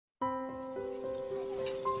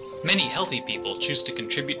Many healthy people choose to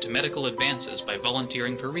contribute to medical advances by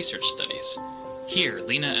volunteering for research studies. Here,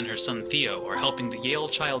 Lena and her son Theo are helping the Yale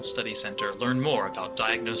Child Study Center learn more about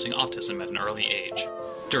diagnosing autism at an early age.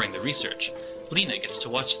 During the research, Lena gets to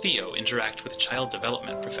watch Theo interact with child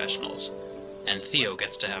development professionals, and Theo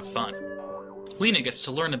gets to have fun. Lena gets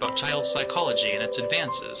to learn about child psychology and its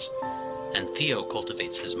advances, and Theo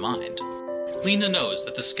cultivates his mind. Lena knows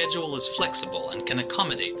that the schedule is flexible and can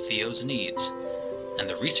accommodate Theo's needs, and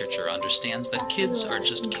the researcher understands that kids are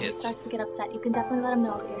just kids. If he starts to get upset, you can definitely let him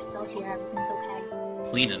know that you're still here, everything's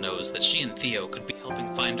okay. Lena knows that she and Theo could be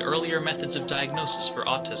helping find earlier methods of diagnosis for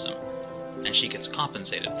autism, and she gets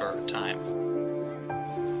compensated for her time.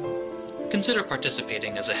 Consider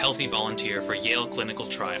participating as a healthy volunteer for Yale clinical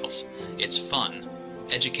trials. It's fun,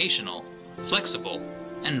 educational, flexible,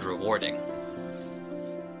 and rewarding.